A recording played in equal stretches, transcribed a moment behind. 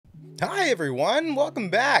Hi everyone, welcome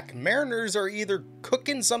back. Mariners are either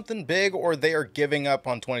cooking something big or they are giving up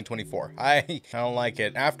on 2024. I don't like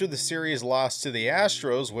it. After the series loss to the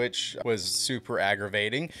Astros, which was super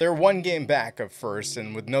aggravating, they're one game back of first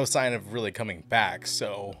and with no sign of really coming back.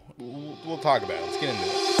 So we'll talk about it. Let's get into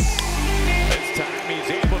it. This time he's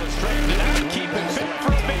able to straighten it out and keep it fit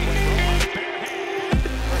for a big hit.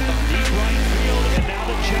 Deep right field, and now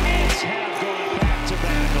the Giants have gone back to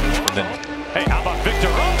back. Hey, how about Victor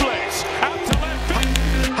Robles? Out to left field.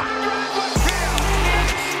 High drive left field.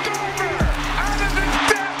 Garver out of the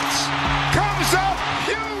depths comes up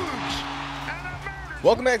huge. And a murder.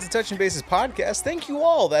 Welcome back to Touching Bases Podcast. Thank you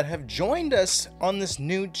all that have joined us on this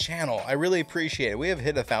new channel. I really appreciate it. We have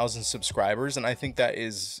hit 1,000 subscribers, and I think that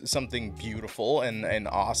is something beautiful and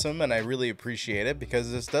awesome, and I really appreciate it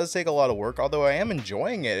because this does take a lot of work, although I am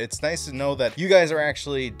enjoying it. It's nice to know that you guys are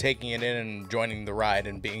actually taking it in and joining the ride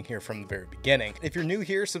and being here from the very beginning. If you're new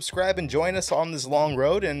here, subscribe and join us on this long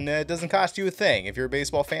road, and it doesn't cost you a thing. If you're a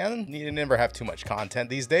baseball fan, you never have too much content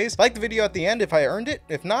these days. Like the video at the end if I earned it.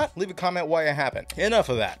 If not, leave a comment why it happened. Enough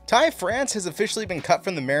of that. Ty France has officially been cut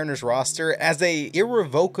from the Mariners roster as they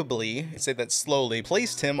irrevocably, say that slowly,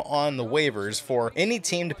 placed him on the waivers for any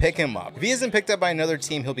team to pick him up. If he isn't picked up by another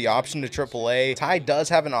team, he'll be optioned to AAA. Ty does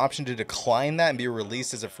have an option to decline that and be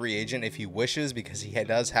released as a free agent if he wishes, because he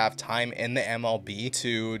does have time in the MLB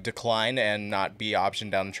to decline and not be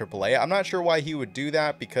optioned down to AAA. I'm not sure why he would do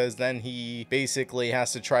that, because then he basically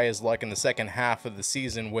has to try his luck in the second half of the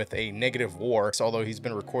season with a negative WAR, although he's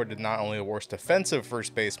been recorded not only the worst defensive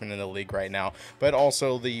first baseman in the league right now, but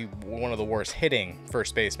also one of the worst hitting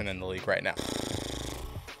first baseman in the league right now.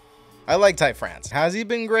 I like Ty France. Has he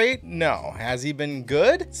been great? No. Has he been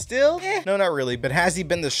good? Still? No, not really. But has he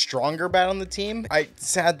been the stronger bat on the team?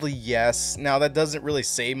 Sadly, yes. Now, that doesn't really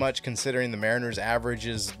say much considering the Mariners average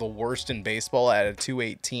is the worst in baseball at a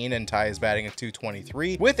 218 and Ty is batting at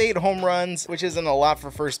 223 with 8 home runs, which isn't a lot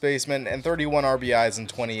for first baseman, and 31 RBIs and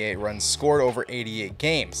 28 runs scored over 88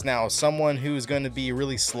 games. Now, someone who's going to be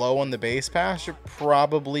really slow on the base pass should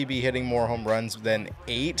probably be hitting more home runs than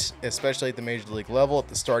 8, especially at the major league level at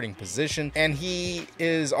the starting position. And he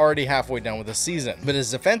is already halfway done with the season. But his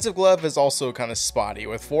defensive glove is also kind of spotty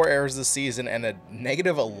with 4 errors this season and a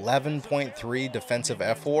negative 11.3 defensive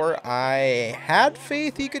FWAR. I had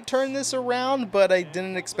faith he could turn this around, but I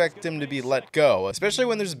didn't expect him to be let go, especially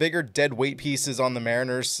when there's bigger dead weight pieces on the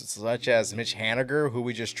Mariners, such as Mitch Haniger, who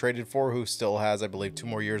we just traded for, who still has, I believe, 2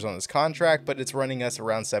 more years on his contract, but it's running us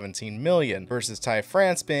around 17 million versus Ty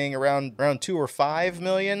France being around 2 or 5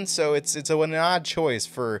 million. So it's an odd choice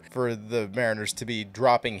for the Mariners to be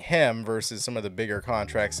dropping him versus some of the bigger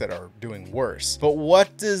contracts that are doing worse. But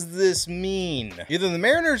what does this mean? Either the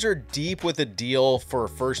Mariners are deep with a deal for a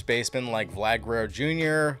first baseman like Vlad Guerrero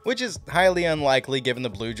Jr., which is highly unlikely given the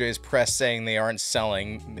Blue Jays press saying they aren't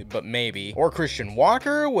selling, but maybe, or Christian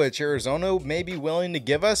Walker, which Arizona may be willing to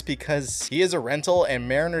give us because he is a rental and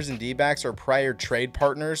Mariners and D-backs are prior trade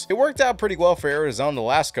partners. It worked out pretty well for Arizona the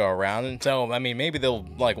last go around, and so I mean maybe they'll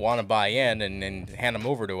want to buy in and hand him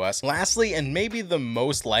over to us. Lastly, and maybe the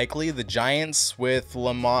most likely, the Giants with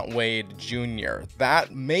LaMonte Wade Jr.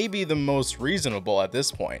 That may be the most reasonable at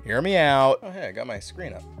this point. Hear me out. Oh, hey, I got my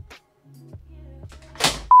screen up.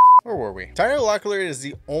 Where were we? Tyler Locklear is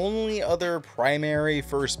the only other primary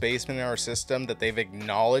first baseman in our system that they've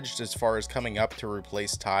acknowledged as far as coming up to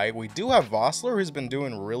replace Ty. We do have Vossler, who's been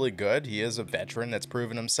doing really good. He is a veteran that's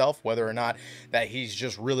proven himself, whether or not that he's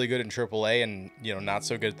just really good in AAA and, you know, not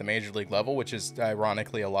so good at the major league level, which is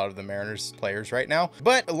ironically a lot of the Mariners players right now.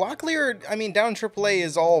 But Locklear, I mean, down in AAA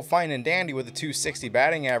is all fine and dandy with a 260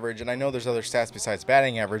 batting average, and I know there's other stats besides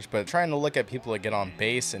batting average, but trying to look at people that get on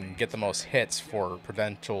base and get the most hits for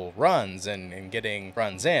potential runs and getting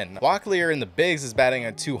runs in. Locklear in the bigs is batting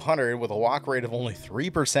at 200 with a walk rate of only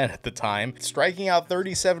 3% at the time, striking out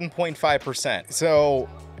 37.5%. So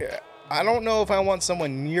I don't know if I want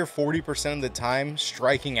someone near 40% of the time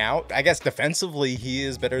striking out. I guess defensively he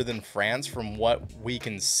is better than France from what we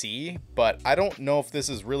can see, but I don't know if this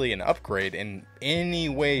is really an upgrade in any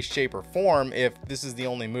way, shape, or form if this is the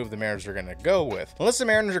only move the Mariners are going to go with. Unless the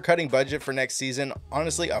Mariners are cutting budget for next season,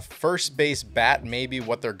 honestly, a first base bat may be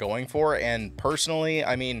what they're going for. And personally,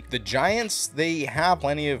 I mean, the Giants, they have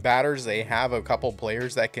plenty of batters. They have a couple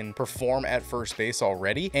players that can perform at first base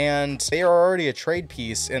already, and they are already a trade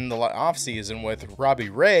piece in the offseason with Robbie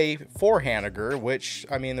Ray for Haniger, which,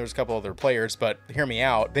 I mean, there's a couple other players, but hear me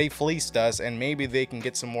out. They fleeced us, and maybe they can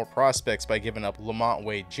get some more prospects by giving up LaMonte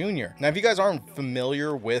Wade Jr. Now, if you guys aren't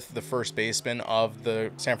familiar with the first baseman of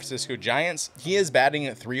the San Francisco Giants, he is batting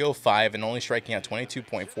at 305 and only striking out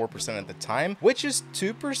 22.4% at the time, which is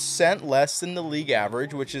 2% less than the league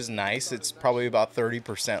average, which is nice. It's probably about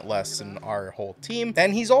 30% less than our whole team.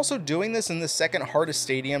 And he's also doing this in the second hardest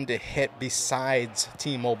stadium to hit besides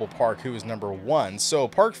T-Mobile Park, who is #1. So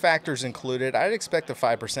park factors included, I'd expect a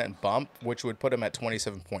 5% bump, which would put him at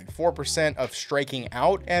 27.4% of striking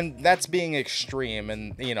out. And that's being extreme,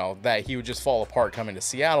 and you know, that he would just fall apart coming to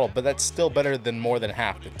Seattle, but that's still better than more than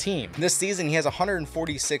half the team. This season, he has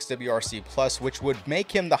 146 WRC plus, which would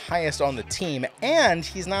make him the highest on the team. And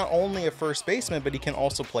he's not only a first baseman, but he can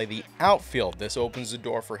also play the outfield. This opens the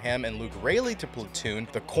door for him and Luke Raley to platoon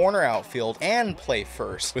the corner outfield and play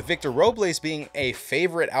first, with Victor Robles being a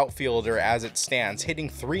favorite outfielder as it stands, hitting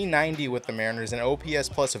 390 with the Mariners and OPS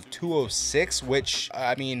plus of 206, which,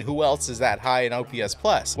 I mean, who else is that high in OPS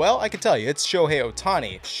plus? Well, I can tell you, it's Shohei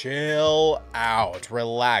Ohtani. Chill out,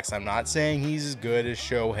 relax. I'm not saying he's as good as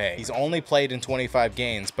Shohei. He's only played in 25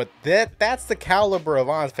 games, but that's the caliber of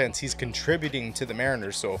offense he's contributing to the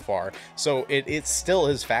Mariners so far, so it still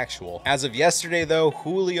is factual. As of yesterday, though,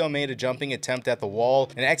 Julio made a jumping attempt at the wall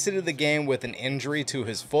and exited the game with an injury to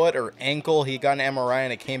his foot or ankle. He got an MRI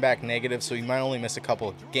and it came back negative, so he might only miss a couple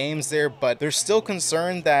of games there, but there's still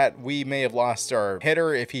concern that we may have lost our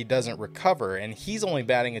hitter if he doesn't recover, and he's only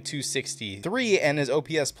batting a 263 and his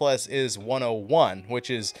OPS plus is 101, which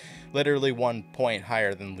is literally 1 point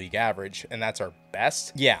higher than league average, and that's our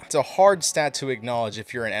best. Yeah, it's a hard stat to acknowledge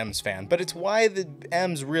if you're an M's fan, but it's why the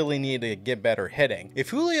M's really need to get better hitting. If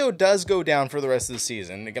Julio does go down for the rest of the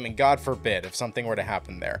season, I mean, God forbid if something were to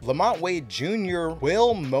happen there, LaMonte Wade Jr.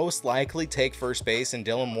 will most likely take first base and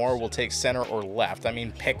Dylan Moore will take center or left. I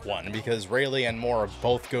mean, pick one, because Raley and Moore are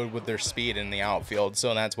both good with their speed in the outfield,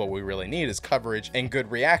 so that's what we really need, is coverage and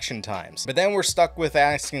good reaction times. But then we're stuck with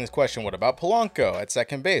asking this question: what about Polanco at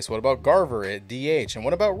second base? What about Garver at DH? And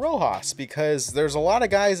what about Rojas? Because there's a lot of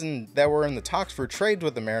guys that were in the talks for trades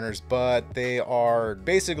with the Mariners, but they are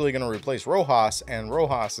basically going to replace Rojas, and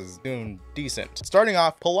Rojas is doing decent. Starting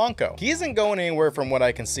off, Polanco. He isn't going anywhere from what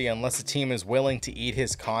I can see unless the team is willing to eat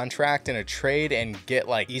his contract in a trade and get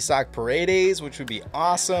like Isaac Paredes, which would be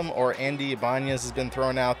awesome, or Andy Ibanez has been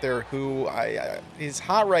thrown out there, who is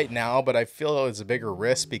hot right now, but I feel it's a bigger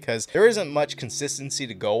risk because there isn't much consistency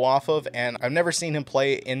to go off of, and I've never seen him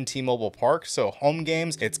play in T-Mobile Park, so home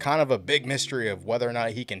games, it's kind of a big mystery of whether or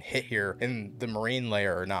not he can hit here in the marine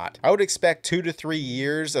layer or not. I would expect 2 to 3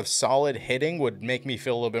 years of solid hitting would make me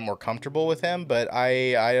feel a little bit more comfortable with him, but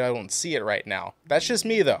I don't see it right now. That's just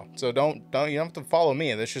me though, so you don't have to follow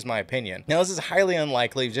me. That's just my opinion. Now, this is highly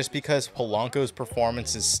unlikely just because Polanco's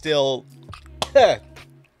performance is still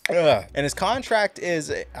and his contract is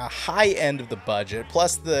a high end of the budget,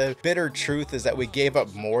 plus the bitter truth is that we gave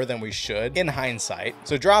up more than we should in hindsight,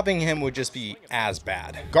 so dropping him would just be as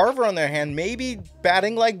bad. Garver, on the other hand, may be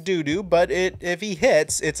batting like doo-doo, but if he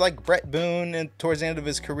hits, it's like Brett Boone and towards the end of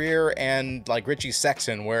his career, and like Richie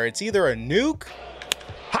Sexton, where it's either a nuke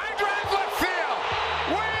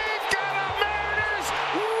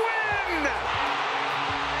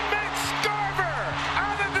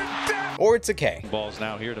or it's a K. Ball's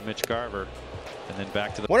now here to Mitch Garver, and then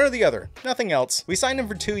back to the... one or the other, nothing else. We signed him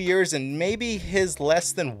for 2 years, and maybe his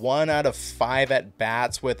less than 1 out of 5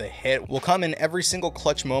 at-bats with a hit will come in every single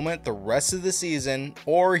clutch moment the rest of the season,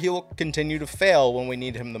 or he'll continue to fail when we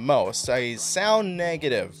need him the most. I sound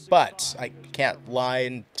negative, but I can't lie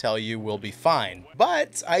and tell you we'll be fine.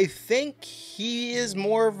 But I think he is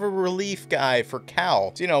more of a relief guy for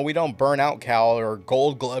Cal. You know, we don't burn out Cal or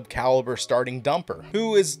Gold Glove caliber starting dumper,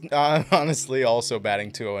 who is honestly also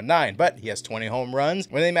batting 209, but he has 20 home runs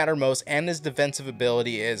when they matter most, and his defensive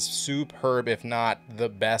ability is superb, if not the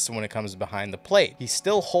best when it comes behind the plate. He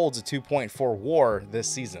still holds a 2.4 WAR this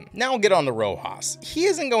season. Now we'll get on to Rojas. He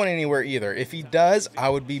isn't going anywhere either. If he does, I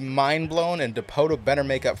would be mind blown, and Dipoto better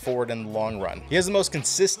make up for it in the long run. He has the most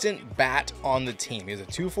consistent bat on the team. He has a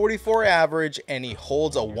 244 average and he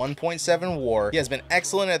holds a 1.7 WAR. He has been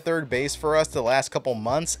excellent at third base for us the last couple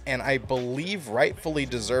months, and I believe rightfully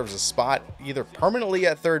deserves a spot either permanently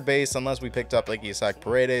at third base, unless we picked up up like Isaac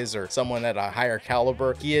Paredes or someone at a higher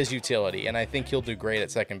caliber, he is utility, and I think he'll do great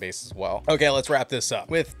at second base as well. Okay, let's wrap this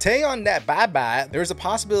up. With Tay on that bye-bye, there's a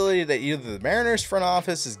possibility that either the Mariners front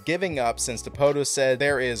office is giving up, since Dipoto said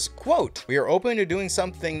there is, quote, "We are open to doing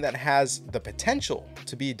something that has the potential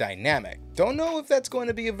to be dynamic. Don't know if that's going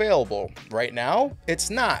to be available. Right now,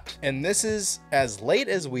 it's not. And this is as late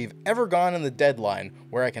as we've ever gone in the deadline,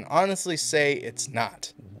 where I can honestly say it's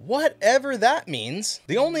not." Whatever that means.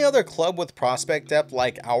 The only other club with prospect depth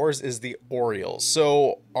like ours is the Orioles.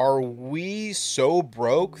 So are we so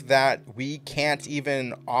broke that we can't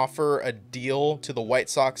even offer a deal to the White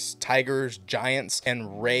Sox, Tigers, Giants,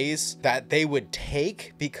 and Rays that they would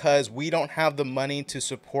take because we don't have the money to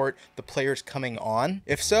support the players coming on?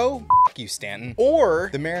 If so, f you, Stanton. Or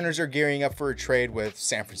the Mariners are gearing up for a trade with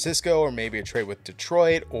San Francisco, or maybe a trade with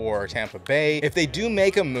Detroit or Tampa Bay. If they do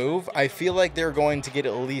make a move, I feel like they're going to get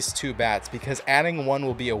at least 2 bats, because adding one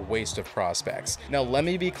will be a waste of prospects. Now, let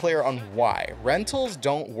me be clear on why. Rentals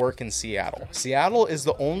don't work in Seattle. Seattle is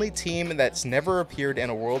the only team that's never appeared in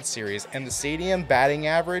a World Series, and the stadium batting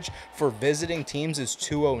average for visiting teams is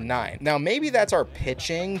 .209. Now, maybe that's our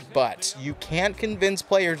pitching, but you can't convince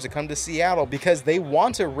players to come to Seattle because they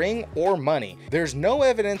want a ring or money. There's no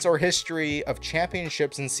evidence or history of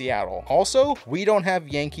championships in Seattle. Also, we don't have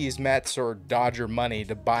Yankees, Mets, or Dodger money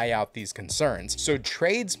to buy out these concerns. So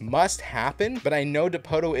trades must happen, but I know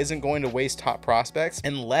Dipoto isn't going to waste top prospects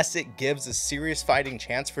unless it gives a serious fighting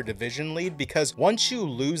chance for division lead, because once you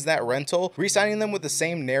lose that rental, re-signing them with the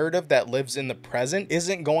same narrative that lives in the present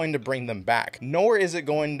isn't going to bring them back, nor is it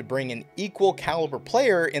going to bring an equal caliber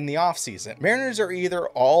player in the offseason. Mariners are either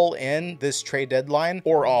all in this trade deadline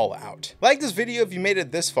or all out. Like this video if you made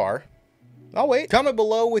it this far. I'll wait. Comment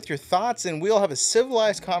below with your thoughts and we'll have a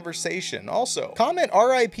civilized conversation. Also, comment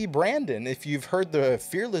RIP Brandon if you've heard the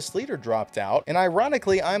fearless leader dropped out. And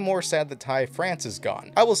ironically, I'm more sad that Ty France is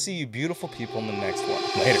gone. I will see you beautiful people in the next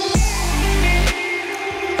one. Later.